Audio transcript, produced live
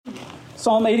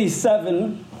Psalm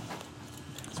 87,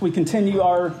 as we continue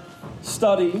our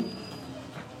study.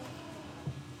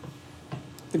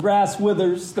 The grass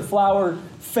withers, the flower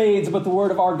fades, but the word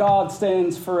of our God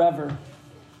stands forever.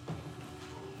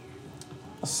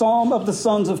 A psalm of the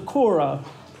sons of Korah,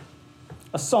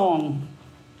 a song.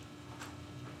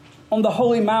 On the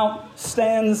holy mount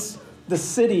stands the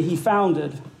city he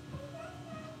founded.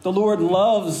 The Lord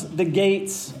loves the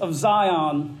gates of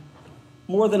Zion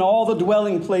more than all the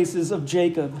dwelling places of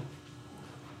Jacob.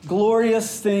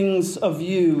 Glorious things of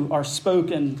you are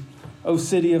spoken, O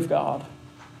city of God.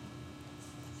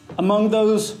 Among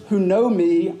those who know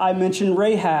me, I mention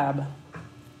Rahab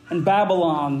and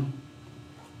Babylon.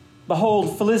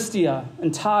 Behold, Philistia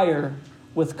and Tyre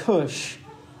with Cush.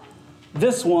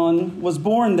 This one was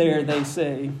born there, they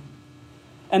say.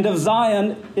 And of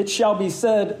Zion it shall be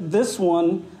said, this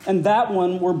one and that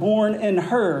one were born in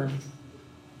her.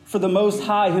 For the Most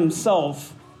High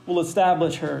himself will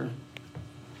establish her.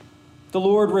 The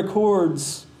Lord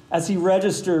records as he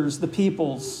registers the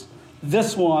peoples.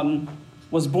 This one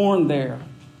was born there.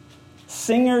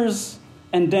 Singers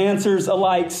and dancers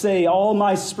alike say, all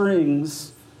my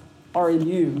springs are in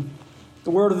you.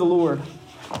 The word of the Lord.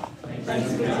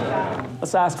 Thanks be to God.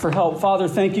 Let's ask for help. Father,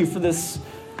 thank you for this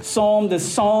psalm,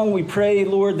 this song. We pray,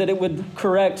 Lord, that it would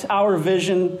correct our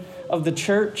vision of the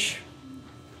church.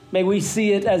 May we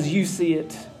see it as you see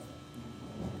it.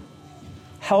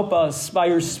 Help us by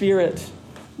your Spirit,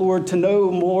 Lord, to know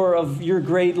more of your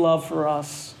great love for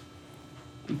us.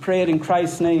 We pray it in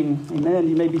Christ's name. Amen.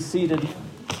 You may be seated.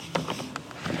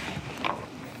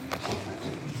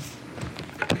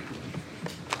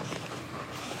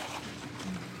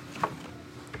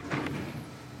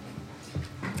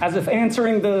 As if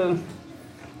answering the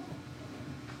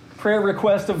prayer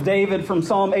request of David from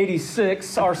Psalm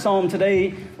 86, our psalm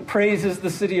today praises the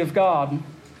city of God.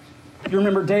 You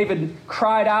remember David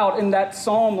cried out in that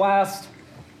psalm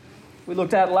we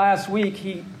looked at last week.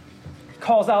 He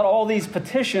calls out all these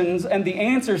petitions, and the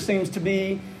answer seems to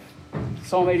be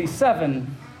Psalm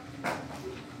 87.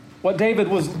 What David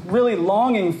was really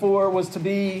longing for was to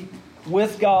be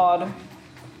with God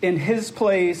in his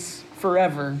place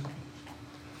forever.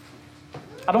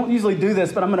 I don't usually do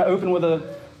this, but I'm going to open with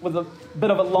a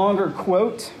bit of a longer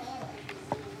quote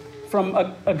from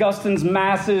Augustine's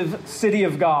massive City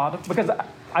of God, because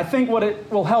I think what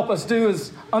it will help us do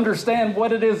is understand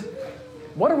what it is.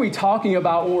 What are we talking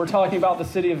about when we're talking about the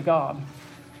city of God?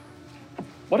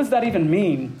 What does that even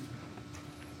mean?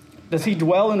 Does he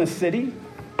dwell in a city?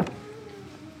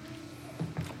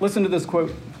 Listen to this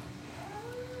quote.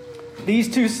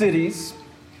 These two cities,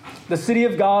 the city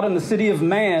of God and the city of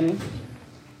man,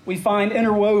 we find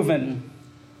interwoven,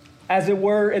 as it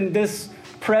were, in this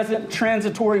present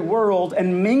transitory world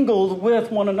and mingled with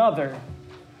one another.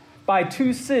 By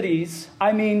two cities,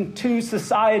 I mean two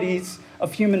societies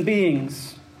of human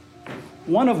beings,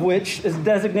 one of which is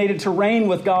designated to reign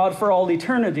with God for all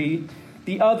eternity,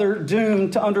 the other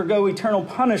doomed to undergo eternal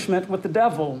punishment with the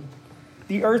devil.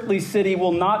 The earthly city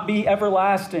will not be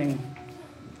everlasting,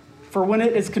 for when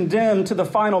it is condemned to the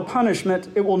final punishment,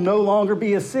 it will no longer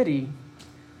be a city.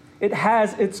 It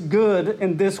has its good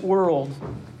in this world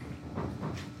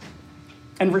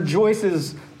and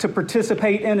rejoices to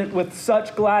participate in it with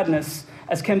such gladness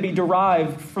as can be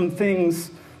derived from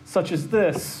things such as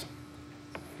this.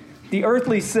 The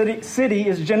earthly city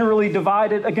is generally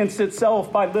divided against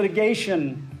itself by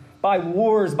litigation, by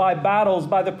wars, by battles,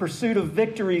 by the pursuit of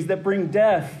victories that bring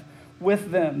death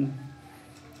with them,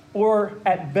 or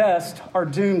at best are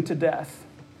doomed to death.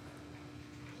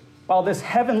 While this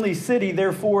heavenly city,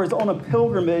 therefore, is on a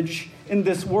pilgrimage in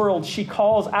this world, she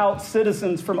calls out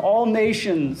citizens from all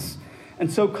nations and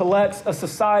so collects a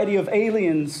society of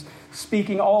aliens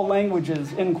speaking all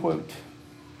languages, end quote.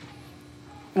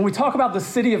 When we talk about the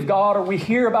city of God or we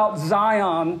hear about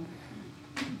Zion,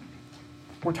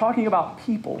 we're talking about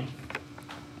people.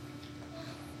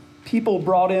 People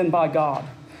brought in by God.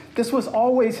 This was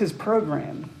always his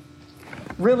program.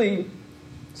 Really,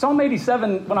 Psalm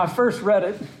 87, when I first read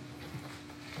it,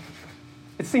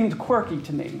 it seemed quirky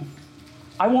to me.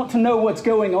 I want to know what's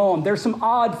going on. There's some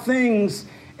odd things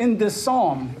in this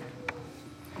psalm.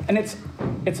 And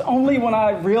it's only when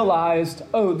I realized,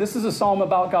 oh, this is a psalm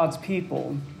about God's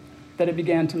people, that it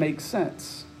began to make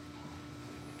sense.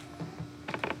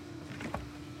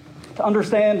 To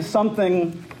understand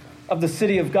something of the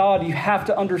city of God, you have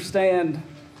to understand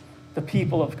the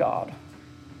people of God.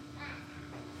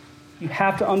 You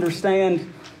have to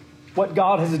understand what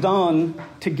God has done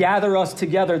to gather us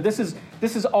together. This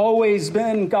has always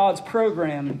been God's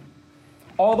program.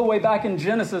 All the way back in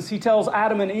Genesis, he tells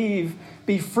Adam and Eve,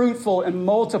 be fruitful and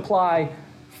multiply,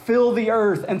 fill the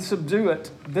earth and subdue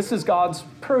it. This is God's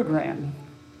program.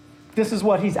 This is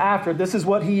what he's after. This is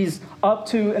what he's up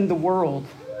to in the world.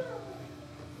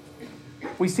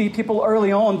 We see people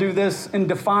early on do this in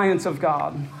defiance of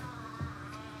God.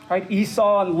 Right?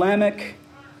 Esau and Lamech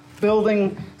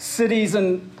building cities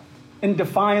in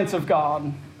defiance of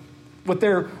God, with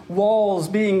their walls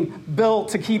being built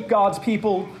to keep God's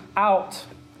people out.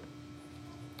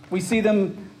 We see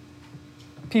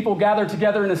people gather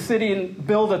together in a city and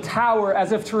build a tower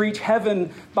as if to reach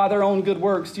heaven by their own good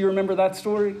works. Do you remember that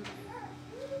story?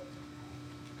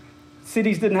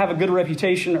 Cities didn't have a good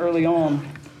reputation early on.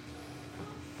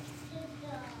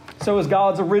 So is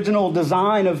God's original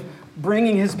design of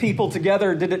bringing his people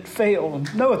together, did it fail?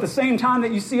 No, at the same time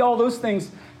that you see all those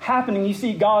things happening, you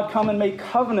see God come and make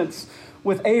covenants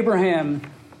with Abraham.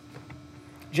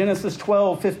 Genesis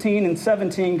 12, 15, and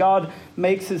 17, God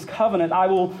makes his covenant. I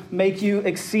will make you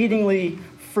exceedingly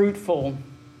fruitful,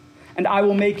 and I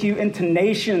will make you into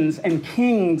nations, and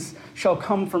kings shall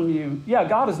come from you. Yeah,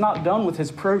 God is not done with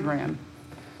his program.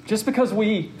 Just because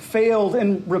we failed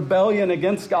in rebellion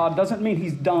against God doesn't mean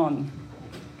he's done.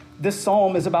 This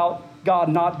psalm is about God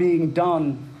not being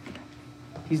done.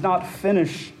 He's not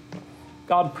finished.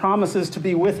 God promises to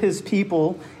be with his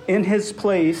people in his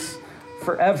place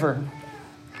forever.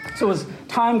 So as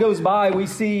time goes by, we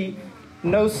see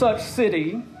no such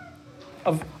city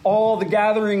of all the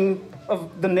gathering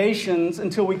of the nations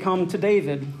until we come to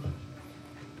David.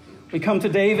 We come to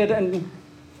David and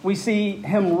we see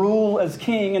him rule as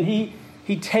king, and he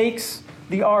takes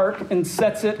the ark and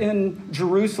sets it in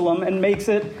Jerusalem and makes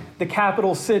it the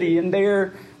capital city. And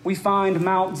there we find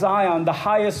Mount Zion, the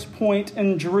highest point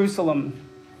in Jerusalem,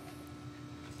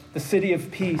 the city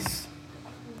of peace.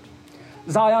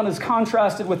 Zion is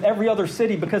contrasted with every other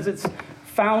city because it's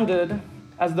founded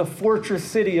as the fortress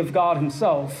city of God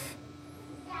himself.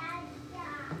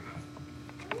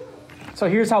 So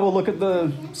here's how we'll look at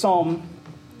the psalm.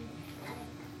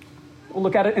 We'll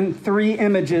look at it in three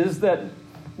images that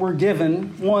were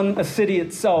given. One, a city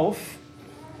itself.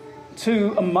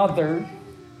 Two, a mother.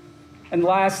 And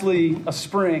lastly, a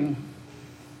spring.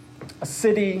 A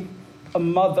city, a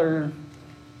mother,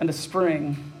 and a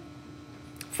spring.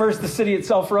 First, the city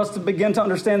itself. For us to begin to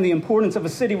understand the importance of a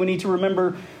city, we need to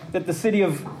remember that the city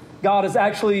of God is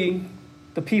actually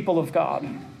the people of God.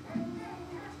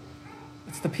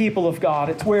 It's the people of God.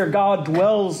 It's where God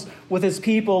dwells with his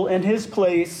people in his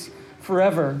place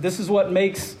forever. This is what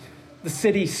makes the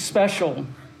city special.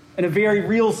 In a very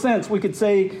real sense, we could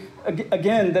say,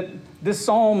 again, that this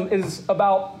psalm is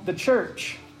about the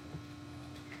church.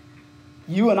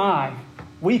 You and I,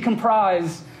 we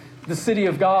comprise the city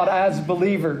of God as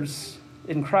believers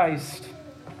in Christ.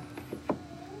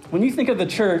 When you think of the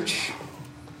church,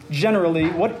 generally,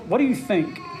 what do you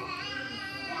think?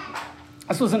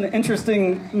 This was an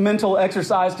interesting mental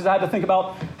exercise because I had to think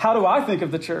about, how do I think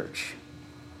of the church?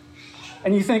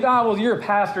 And you think, well, you're a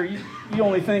pastor. You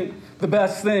only think the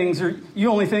best things, or you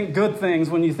only think good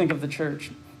things when you think of the church.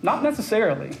 Not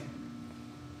necessarily.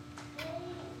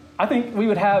 I think we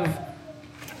would have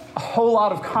a whole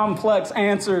lot of complex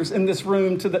answers in this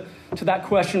room to that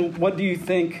question, what do you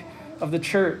think of the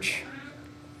church?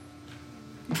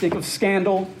 You think of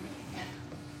scandal,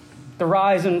 the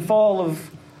rise and fall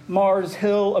of Mars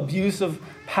Hill, abuse of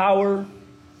power.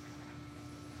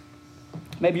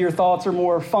 Maybe your thoughts are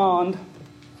more fond.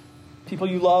 People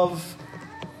you love,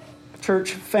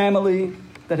 church family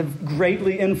that have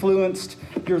greatly influenced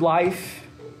your life.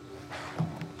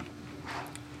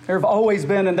 There have always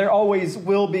been, and there always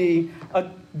will be, a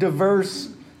diverse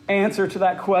answer to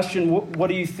that question. What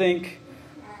do you think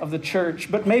of the church?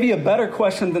 But maybe a better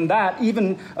question than that,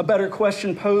 even a better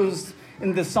question posed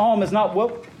in this psalm, is not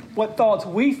what thoughts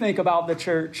we think about the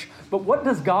church, but what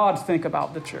does God think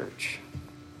about the church?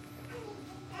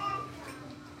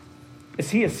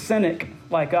 Is he a cynic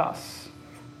like us?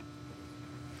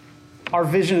 Our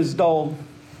vision is dull.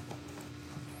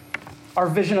 Our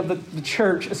vision of the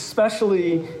church,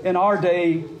 especially in our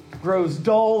day, grows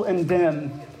dull and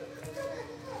dim.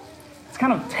 It's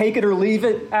kind of take it or leave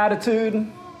it attitude.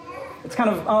 It's kind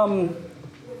of,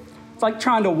 it's like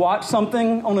trying to watch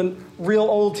something on a real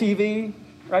old TV,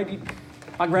 right?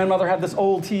 My grandmother had this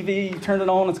old TV, you turn it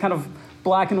on, it's kind of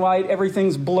black and white,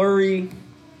 everything's blurry,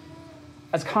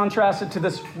 as contrasted to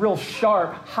this real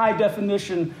sharp, high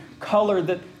definition color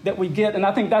that we get. And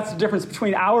I think that's the difference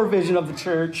between our vision of the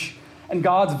church and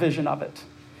God's vision of it.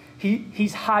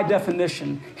 He's high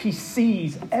definition. He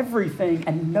sees everything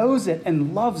and knows it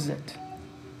and loves it.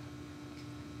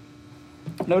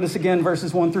 Notice again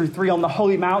verses 1 through 3. On the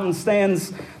holy mountain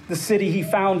stands the city he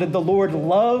founded. The Lord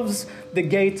loves the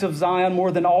gates of Zion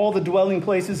more than all the dwelling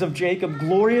places of Jacob.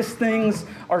 Glorious things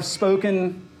are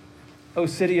spoken, O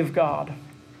city of God.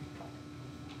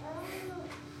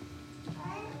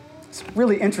 It's a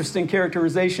really interesting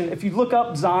characterization. If you look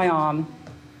up Zion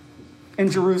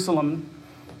in Jerusalem,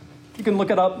 you can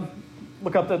look up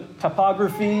the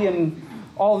topography and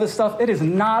all this stuff. It is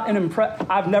not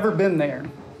I've never been there.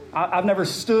 I've never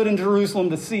stood in Jerusalem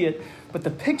to see it. But the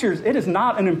pictures, it is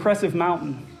not an impressive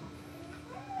mountain.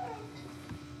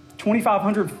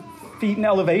 2,500 feet in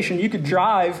elevation. You could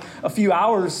drive a few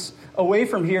hours away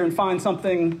from here and find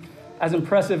something as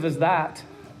impressive as that.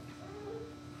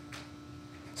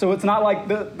 So it's not like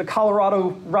the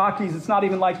Colorado Rockies. It's not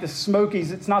even like the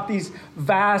Smokies. It's not these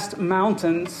vast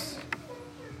mountains.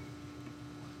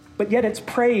 But yet it's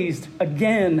praised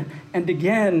again and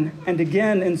again and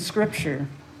again in Scripture.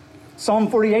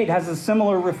 Psalm 48 has a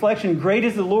similar reflection. Great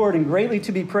is the Lord and greatly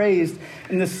to be praised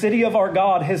in the city of our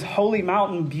God, his holy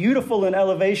mountain. Beautiful in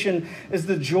elevation is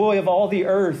the joy of all the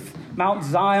earth. Mount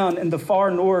Zion in the far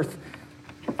north,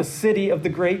 the city of the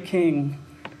great King.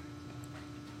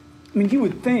 I mean, you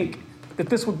would think that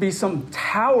this would be some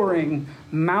towering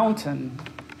mountain.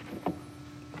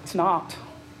 It's not.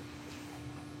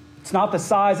 It's not the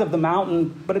size of the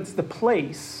mountain, but it's the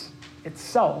place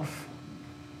itself.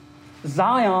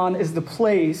 Zion is the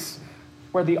place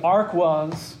where the ark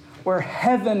was, where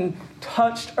heaven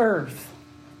touched earth.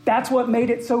 That's what made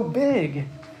it so big.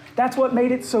 That's what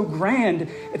made it so grand.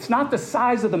 It's not the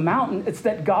size of the mountain. It's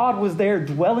that God was there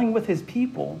dwelling with his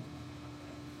people.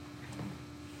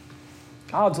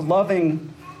 God's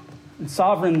loving and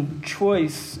sovereign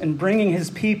choice in bringing his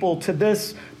people to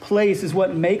this place is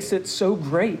what makes it so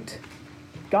great.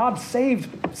 God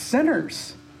saved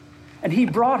sinners. And he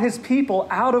brought his people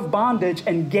out of bondage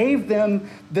and gave them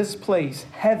this place,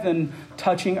 heaven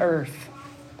touching earth.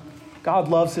 God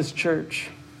loves his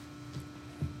church.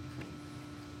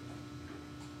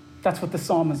 That's what the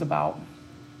psalm is about.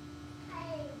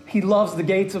 He loves the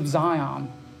gates of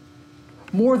Zion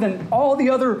more than all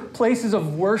the other places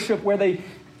of worship where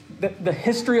the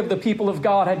history of the people of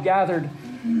God had gathered.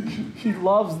 He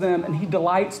loves them and he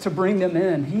delights to bring them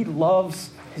in. He loves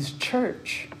his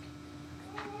church.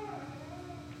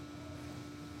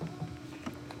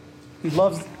 He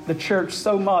loves the church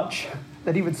so much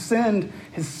that he would send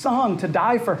his son to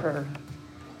die for her.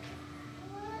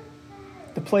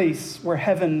 The place where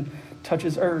heaven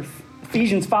touches earth.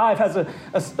 Ephesians 5 has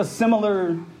a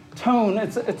similar tone.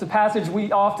 It's a passage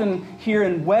we often hear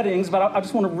in weddings, but I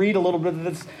just want to read a little bit of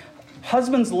this.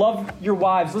 Husbands, love your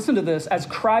wives. Listen to this. As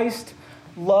Christ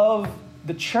loved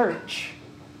the church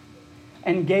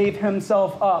and gave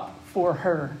himself up for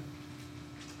her.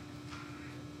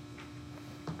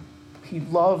 He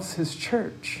loves his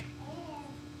church.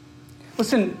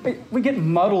 Listen, we get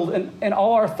muddled in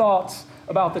all our thoughts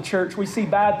about the church. We see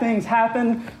bad things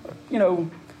happen. You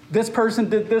know, this person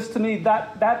did this to me.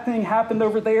 That thing happened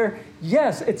over there.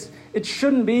 Yes, it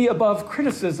shouldn't be above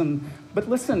criticism. But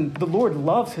listen, the Lord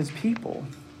loves his people.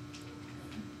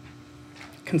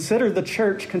 Consider the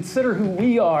church. Consider who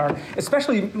we are.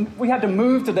 Especially, we had to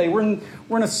move today. We're in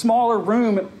a smaller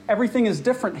room. Everything is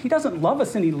different. He doesn't love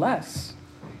us any less.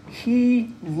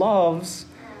 He loves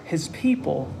his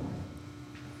people.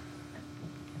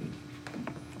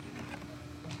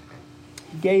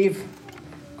 He gave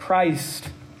Christ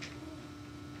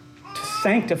to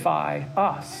sanctify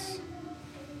us.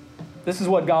 This is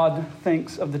what God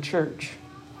thinks of the church.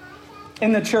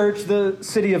 In the church, the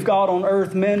city of God on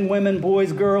earth, men, women,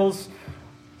 boys, girls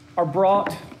are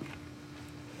brought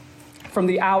from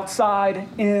the outside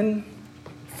in,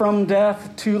 from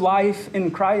death to life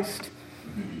in Christ.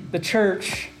 The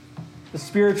church, the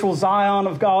spiritual Zion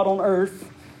of God on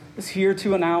earth, is here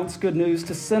to announce good news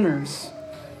to sinners.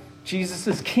 Jesus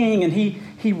is king and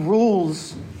he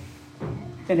rules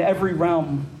in every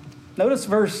realm. Notice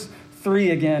verse 3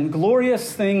 again.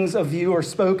 Glorious things of you are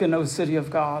spoken, O city of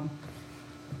God.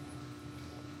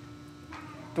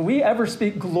 Do we ever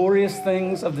speak glorious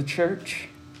things of the church?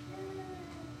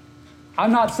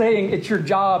 I'm not saying it's your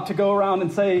job to go around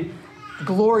and say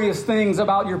glorious things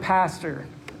about your pastor.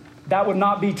 That would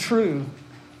not be true.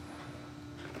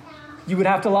 You would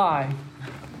have to lie.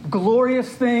 Glorious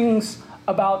things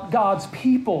about God's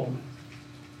people.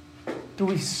 Do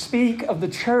we speak of the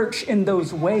church in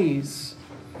those ways?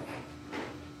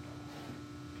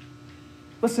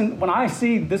 Listen, when I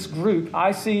see this group,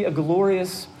 I see a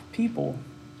glorious people.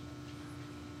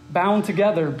 Bound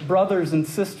together, brothers and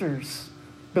sisters,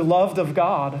 beloved of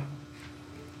God.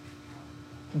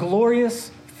 Glorious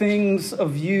things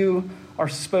of you are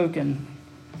spoken.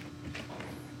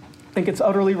 I think it's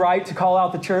utterly right to call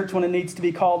out the church when it needs to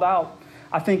be called out.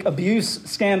 I think abuse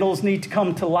scandals need to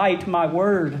come to light, my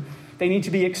word. They need to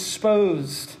be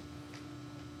exposed.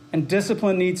 And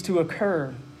discipline needs to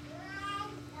occur.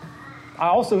 I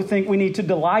also think we need to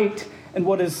delight in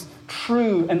what is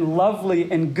true and lovely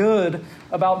and good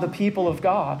about the people of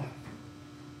God.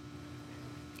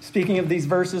 Speaking of these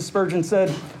verses, Spurgeon said,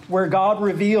 where God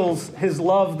reveals his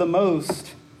love the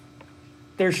most,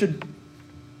 there should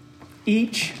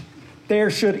each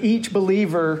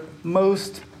believer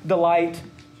most delight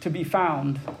to be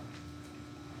found.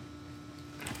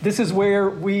 This is where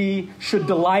we should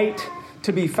delight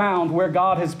to be found, where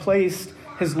God has placed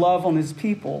his love on his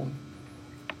people,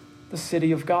 the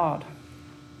city of God.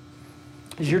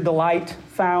 Is your delight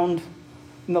found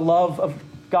in the love of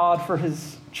God for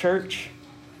his church?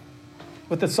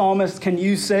 With the psalmist, can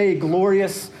you say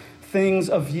glorious things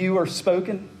of you are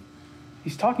spoken?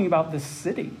 He's talking about this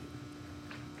city.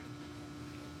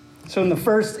 So in the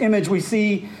first image, we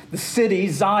see the city,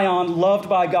 Zion, loved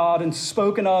by God and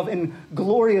spoken of in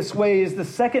glorious ways. The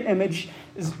second image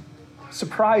is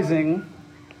surprising.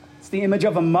 It's the image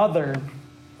of a mother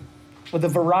with a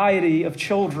variety of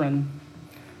children.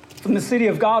 From the city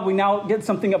of God, we now get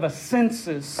something of a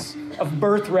census of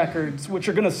birth records, which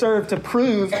are going to serve to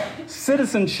prove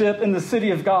citizenship in the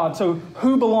city of God. So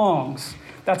who belongs?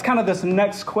 That's kind of this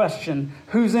next question.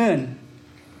 Who's in?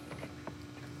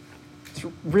 It's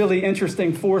really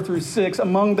interesting, 4 through 6.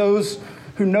 Among those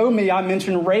who know me, I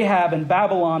mention Rahab and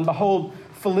Babylon. Behold,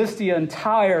 Philistia and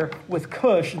Tyre with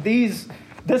Cush.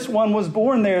 This one was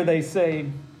born there, they say.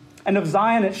 And of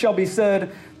Zion it shall be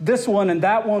said, this one and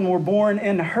that one were born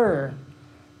in her.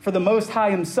 For the Most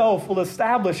High himself will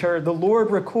establish her. The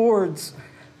Lord records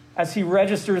as he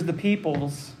registers the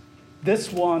peoples.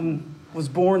 This one was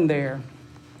born there.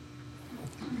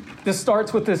 This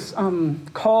starts with this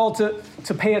call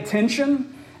to pay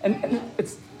attention. And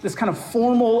it's this kind of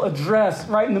formal address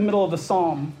right in the middle of the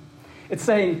psalm. It's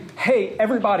saying, hey,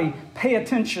 everybody, pay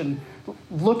attention.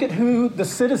 Look at who the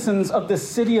citizens of this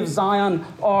city of Zion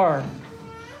are.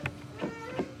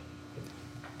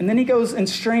 And then he goes in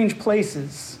strange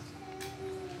places.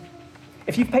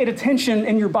 If you've paid attention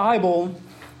in your Bible,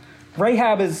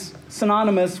 Rahab is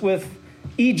synonymous with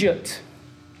Egypt.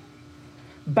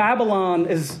 Babylon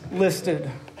is listed.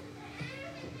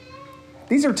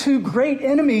 These are two great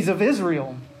enemies of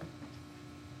Israel.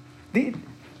 You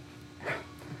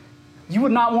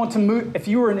would not want to move, if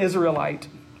you were an Israelite,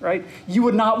 right? You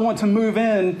would not want to move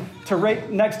in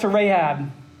next to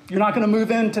Rahab. You're not going to move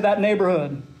into that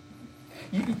neighborhood.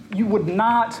 You would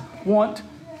not want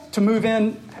to move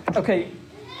in. Okay,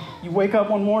 you wake up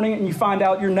one morning and you find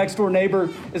out your next door neighbor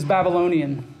is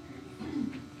Babylonian.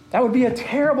 That would be a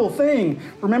terrible thing.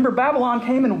 Remember, Babylon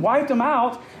came and wiped them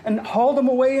out and hauled them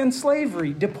away in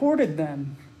slavery, deported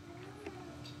them.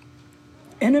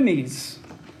 Enemies.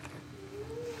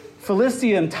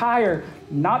 Philistia and Tyre,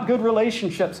 not good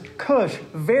relationships. Cush,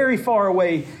 very far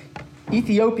away.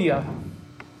 Ethiopia.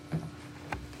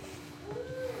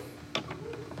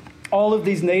 All of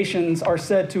these nations are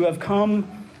said to have come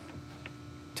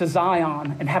to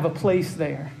Zion and have a place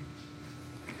there.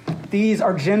 These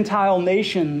are Gentile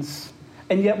nations,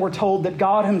 and yet we're told that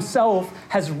God himself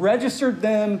has registered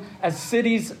them as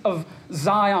cities of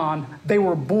Zion. They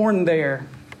were born there.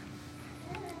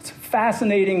 It's a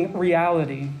fascinating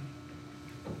reality.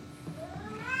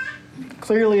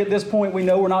 Clearly, at this point, we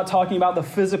know we're not talking about the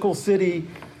physical city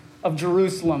of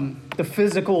Jerusalem, the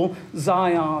physical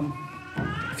Zion.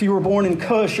 If you were born in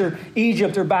Cush or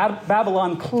Egypt or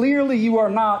Babylon, clearly you are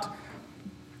not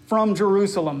from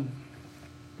Jerusalem.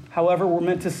 However, we're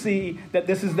meant to see that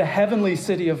this is the heavenly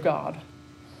city of God.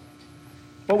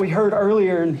 What we heard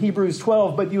earlier in Hebrews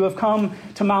 12, but you have come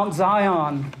to Mount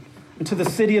Zion and to the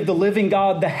city of the living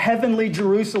God, the heavenly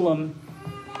Jerusalem.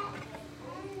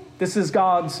 This is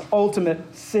God's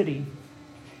ultimate city,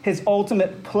 his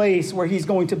ultimate place where he's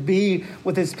going to be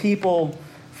with his people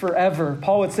forever.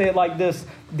 Paul would say it like this: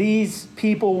 these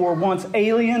people were once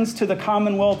aliens to the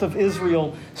commonwealth of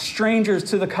Israel, strangers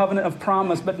to the covenant of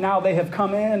promise, but now they have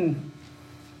come in.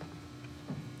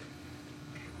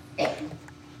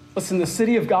 Listen, the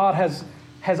city of God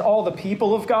has all the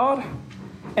people of God,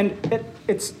 and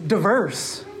it's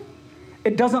diverse.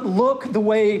 It doesn't look the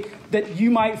way that you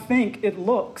might think it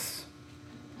looks.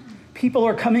 People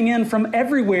are coming in from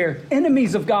everywhere,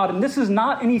 enemies of God, and this is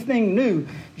not anything new.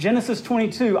 Genesis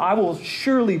 22, I will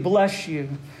surely bless you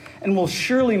and will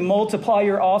surely multiply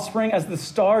your offspring as the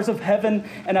stars of heaven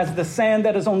and as the sand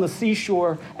that is on the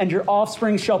seashore, and your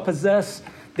offspring shall possess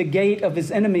the gate of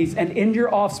his enemies. And in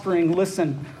your offspring,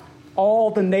 listen, all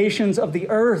the nations of the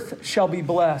earth shall be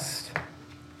blessed.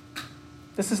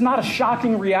 This is not a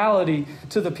shocking reality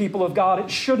to the people of God. It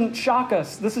shouldn't shock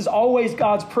us. This is always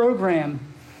God's program.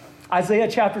 Isaiah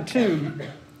chapter 2,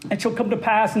 "It shall come to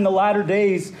pass in the latter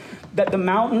days that the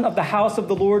mountain of the house of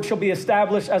the Lord shall be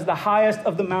established as the highest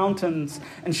of the mountains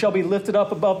and shall be lifted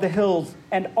up above the hills,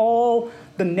 and all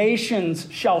the nations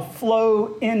shall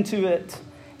flow into it,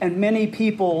 and many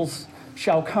peoples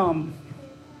shall come."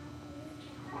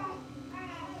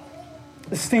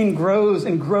 This theme grows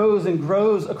and grows and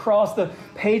grows across the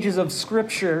pages of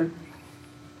Scripture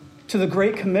to the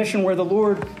Great Commission, where the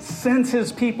Lord sends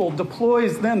his people,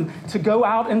 deploys them to go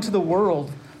out into the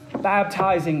world,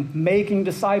 baptizing, making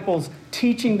disciples,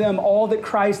 teaching them all that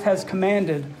Christ has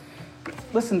commanded.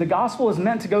 Listen, the gospel is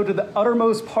meant to go to the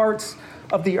uttermost parts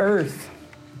of the earth.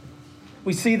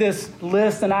 We see this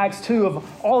list in Acts 2 of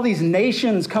all these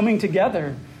nations coming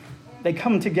together. They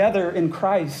come together in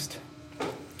Christ.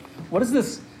 What does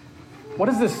this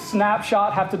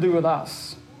snapshot have to do with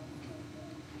us?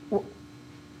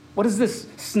 What does this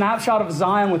snapshot of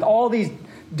Zion with all these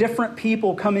different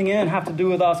people coming in have to do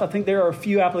with us? I think there are a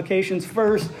few applications.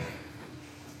 First,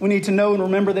 we need to know and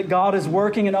remember that God is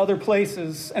working in other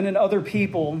places and in other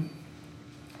people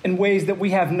in ways that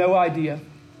we have no idea.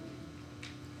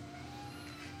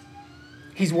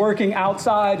 He's working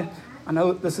outside, I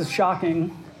know this is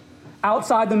shocking,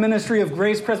 outside the ministry of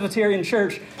Grace Presbyterian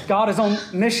Church. God is on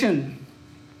mission.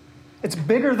 It's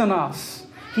bigger than us.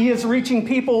 He is reaching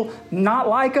people not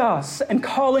like us and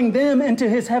calling them into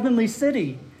his heavenly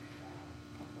city.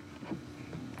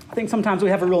 I think sometimes we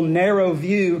have a real narrow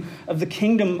view of the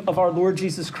kingdom of our Lord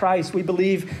Jesus Christ. We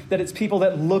believe that it's people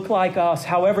that look like us.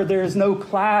 However, there is no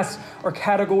class or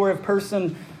category of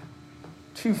person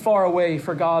too far away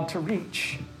for God to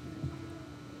reach.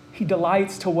 He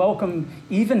delights to welcome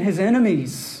even his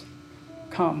enemies.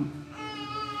 Come.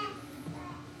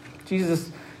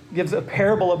 Jesus gives a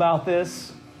parable about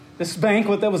this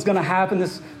banquet that was going to happen.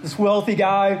 This wealthy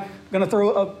guy going to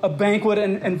throw a banquet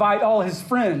and invite all his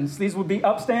friends. These would be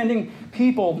upstanding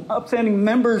people, upstanding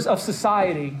members of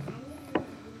society.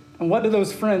 And what do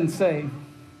those friends say? Do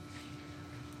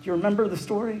you remember the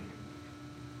story?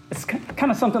 It's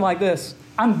kind of something like this.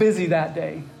 "I'm busy that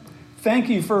day. Thank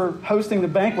you for hosting the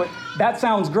banquet. That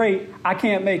sounds great. I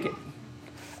can't make it."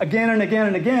 Again and again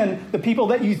and again, the people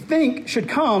that you think should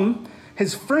come,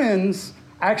 his friends,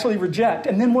 actually reject.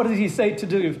 And then what does he say to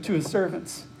do to his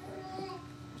servants?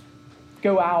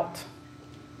 Go out.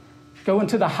 Go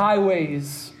into the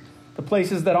highways, the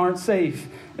places that aren't safe,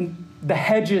 and the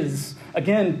hedges.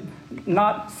 Again,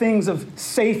 not things of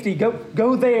safety.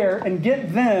 Go there and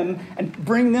get them and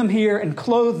bring them here and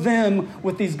clothe them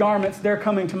with these garments. They're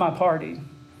coming to my party.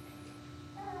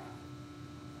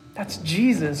 That's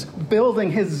Jesus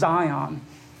building his Zion.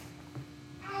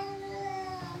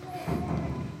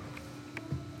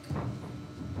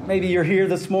 Maybe you're here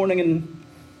this morning and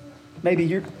maybe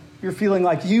you're feeling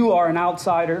like you are an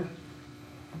outsider.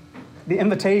 The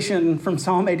invitation from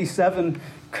Psalm 87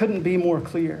 couldn't be more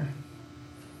clear.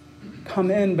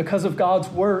 Come in because of God's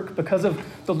work, because of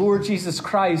the Lord Jesus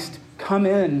Christ. Come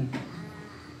in.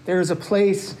 There is a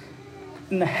place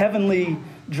in the heavenly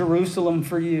Jerusalem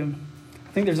for you.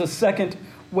 I think there's a second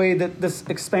way that this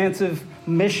expansive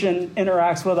mission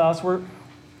interacts with us.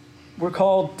 We're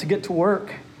called to get to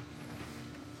work.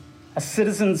 As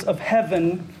citizens of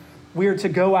heaven, we are to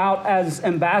go out as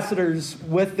ambassadors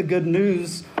with the good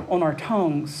news on our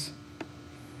tongues.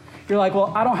 You're like,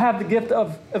 well, I don't have the gift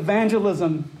of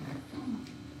evangelism.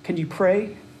 Can you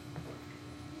pray?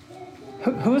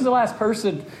 Who is the last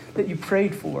person that you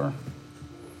prayed for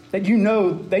that you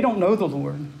know they don't know the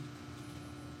Lord?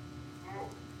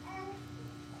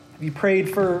 Have you prayed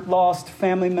for lost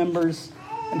family members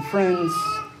and friends?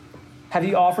 Have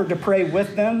you offered to pray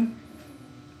with them?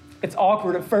 It's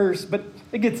awkward at first, but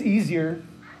it gets easier.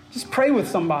 Just pray with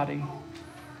somebody.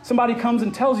 Somebody comes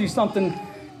and tells you something.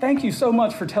 Thank you so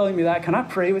much for telling me that. Can I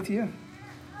pray with you?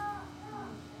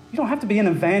 You don't have to be an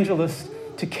evangelist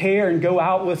to care and go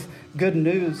out with good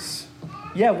news.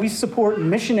 Yeah, we support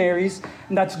missionaries,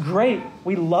 and that's great.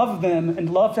 We love them and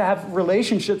love to have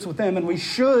relationships with them, and we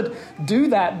should do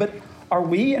that. But are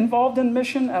we involved in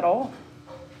mission at all?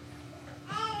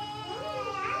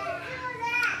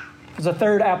 There's a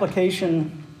third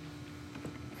application.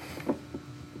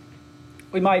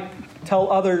 We might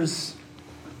tell others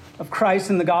of Christ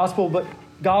and the gospel, but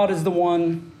God is the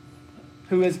one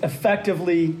who is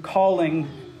effectively calling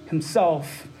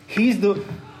himself. He's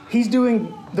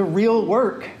doing the real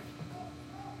work.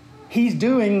 He's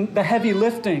doing the heavy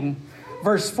lifting.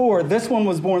 Verse 4, this one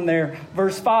was born there.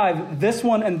 Verse 5, this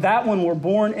one and that one were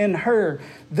born in her.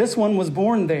 This one was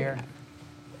born there.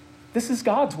 This is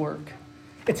God's work.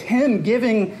 It's him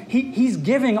giving, he's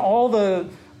giving all the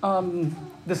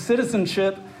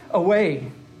citizenship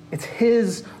away. It's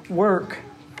his work.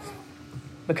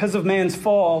 Because of man's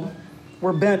fall,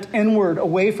 we're bent inward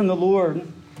away from the Lord.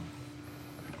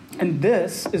 And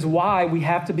this is why we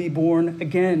have to be born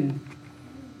again.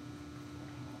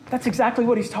 That's exactly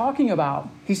what he's talking about.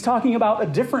 He's talking about a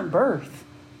different birth.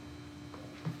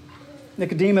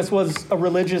 Nicodemus was a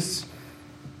religious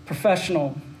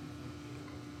professional.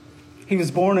 He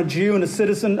was born a Jew and a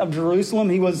citizen of Jerusalem.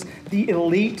 He was the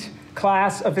elite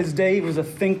class of his day. He was a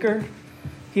thinker.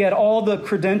 He had all the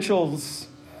credentials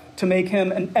to make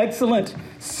him an excellent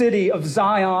city of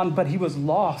Zion, but he was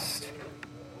lost.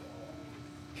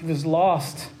 He was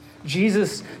lost.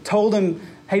 Jesus told him,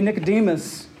 hey,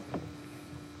 Nicodemus,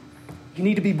 you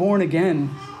need to be born again.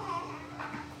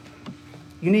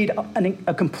 You need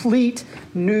a complete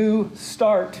new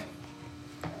start.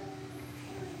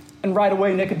 And right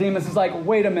away, Nicodemus is like,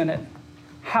 wait a minute.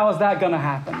 How is that going to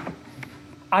happen?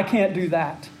 I can't do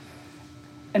that.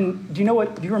 And do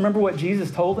you remember what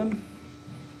Jesus told him?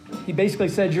 He basically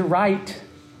said, you're right.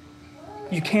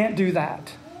 You can't do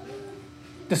that.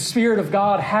 The Spirit of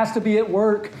God has to be at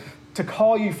work to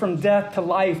call you from death to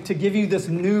life, to give you this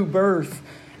new birth.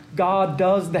 God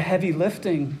does the heavy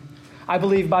lifting. I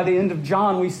believe by the end of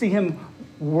John, we see him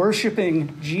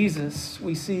worshiping Jesus.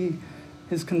 We see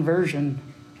his conversion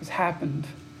has happened.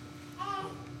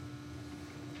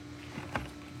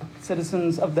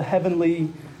 Citizens of the heavenly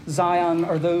Zion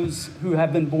are those who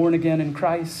have been born again in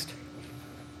Christ.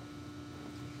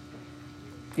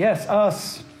 Yes,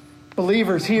 us,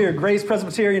 believers here, Grace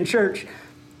Presbyterian Church,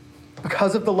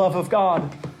 because of the love of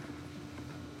God,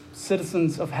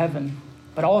 citizens of heaven,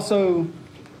 but also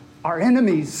our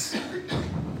enemies.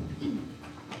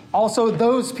 Also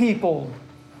those people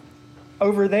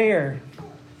over there.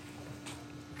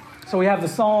 So we have the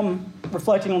psalm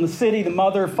reflecting on the city, the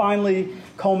mother, finally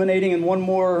culminating in one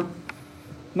more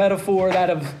metaphor, that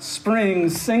of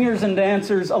springs. Singers and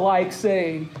dancers alike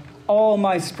say, all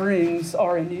my springs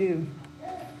are in you.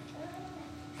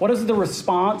 What is the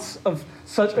response of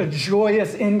such a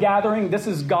joyous ingathering? This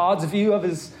is God's view of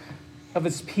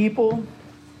his people.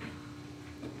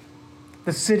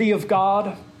 The city of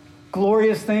God.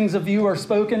 Glorious things of you are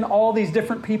spoken. All these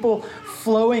different people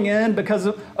flowing in because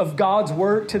of God's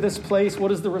work to this place.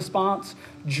 What is the response?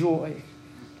 Joy.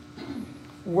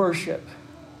 Worship.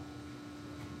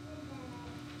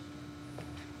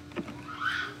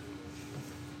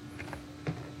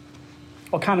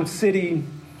 What kind of city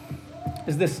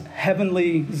is this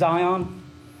heavenly Zion?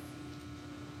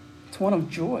 It's one of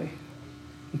joy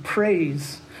and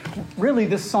praise. Really,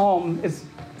 this psalm it's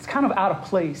kind of out of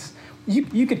place.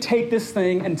 You could take this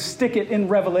thing and stick it in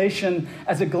Revelation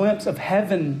as a glimpse of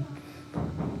heaven.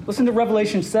 Listen to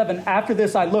Revelation 7. After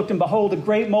this I looked, and behold, a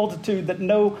great multitude that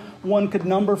no one could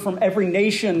number, from every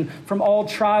nation, from all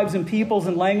tribes and peoples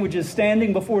and languages,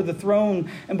 standing before the throne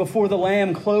and before the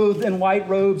Lamb, clothed in white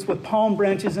robes with palm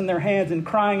branches in their hands, and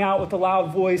crying out with a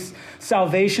loud voice,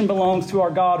 salvation belongs to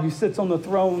our God who sits on the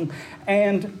throne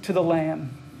and to the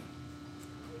Lamb.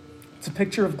 It's a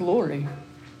picture of glory.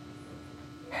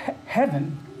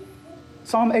 Heaven.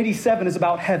 Psalm 87 is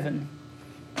about heaven.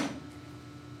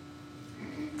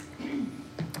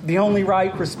 The only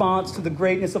right response to the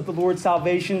greatness of the Lord's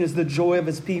salvation is the joy of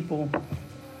his people.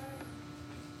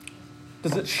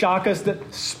 Does it shock us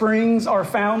that springs are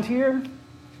found here?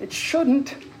 It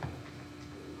shouldn't.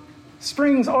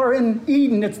 Springs are in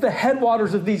Eden. It's the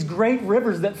headwaters of these great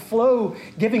rivers that flow,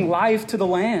 giving life to the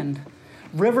land.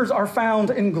 Rivers are found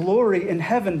in glory in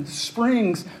heaven.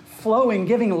 Springs flowing,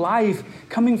 giving life,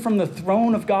 coming from the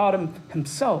throne of God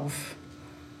himself.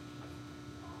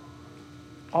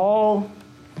 All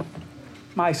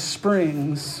my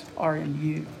springs are in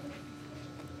you.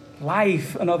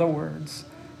 Life, in other words,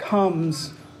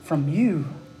 comes from you.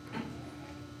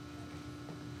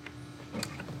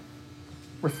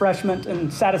 Refreshment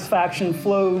and satisfaction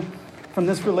flow from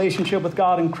this relationship with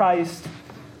God in Christ.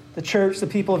 The church, the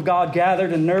people of God,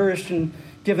 gathered and nourished and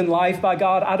given life by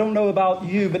God. I don't know about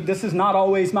you, but this is not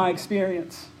always my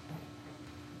experience.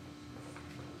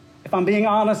 If I'm being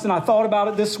honest, and I thought about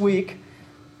it this week,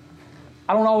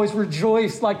 I don't always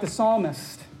rejoice like the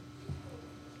psalmist.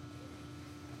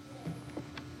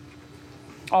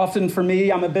 Often for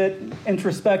me, I'm a bit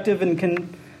introspective and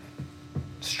can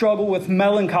struggle with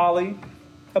melancholy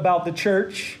about the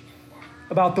church,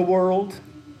 about the world,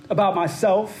 about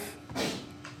myself.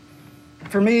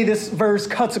 For me, this verse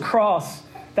cuts across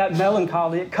that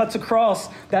melancholy. It cuts across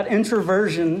that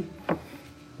introversion,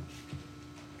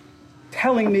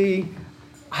 telling me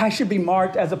I should be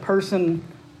marked as a person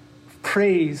of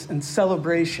praise and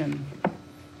celebration.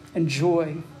 and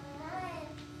joy.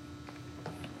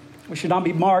 We should not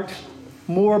be marked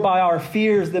more by our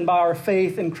fears than by our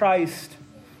faith in Christ.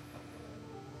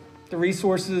 The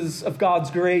resources of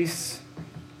God's grace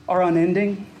are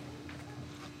unending.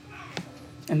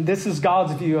 And this is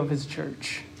God's view of his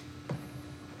church.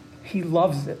 He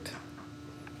loves it.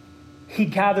 He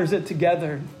gathers it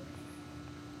together,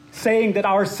 saying that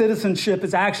our citizenship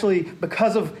is actually,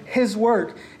 because of his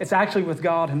work, it's actually with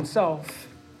God himself.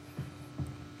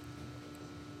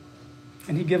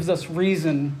 And he gives us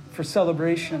reason for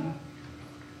celebration,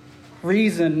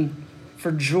 reason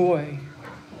for joy,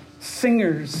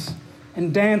 singers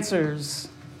and dancers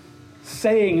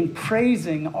saying and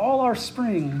praising, all our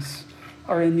springs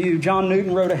are in you. John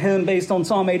Newton wrote a hymn based on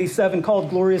Psalm 87 called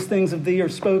Glorious Things of Thee Are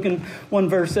Spoken. One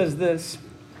verse says this: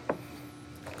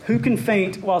 who can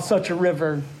faint while such a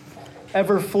river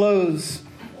ever flows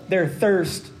their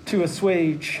thirst to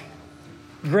assuage?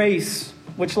 Grace,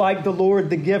 which like the Lord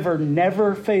the giver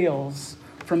never fails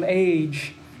from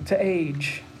age to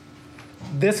age.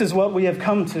 This is what we have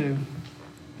come to.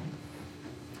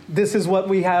 This is what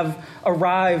we have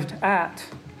arrived at.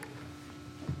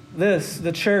 This,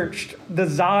 the church, the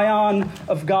Zion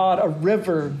of God, a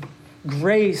river,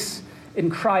 grace in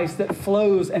Christ that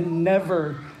flows and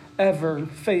never, ever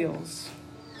fails.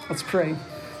 Let's pray.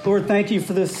 Lord, thank you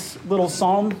for this little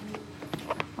psalm,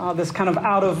 this kind of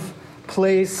out of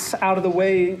place, out of the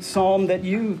way psalm that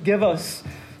you give us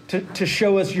to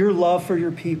show us your love for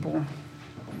your people.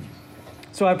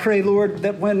 So I pray, Lord,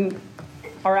 that when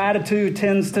our attitude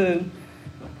tends to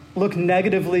look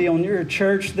negatively on your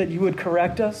church, that you would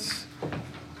correct us,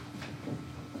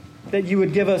 that you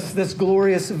would give us this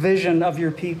glorious vision of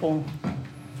your people.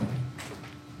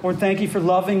 Lord, thank you for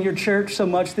loving your church so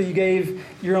much that you gave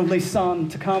your only son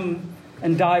to come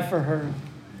and die for her,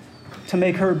 to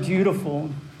make her beautiful.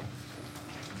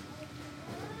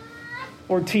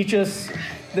 Lord, teach us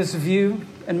this view,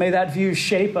 and may that view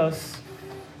shape us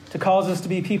to cause us to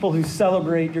be people who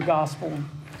celebrate your gospel.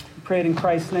 We pray it in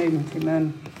Christ's name.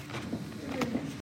 Amen.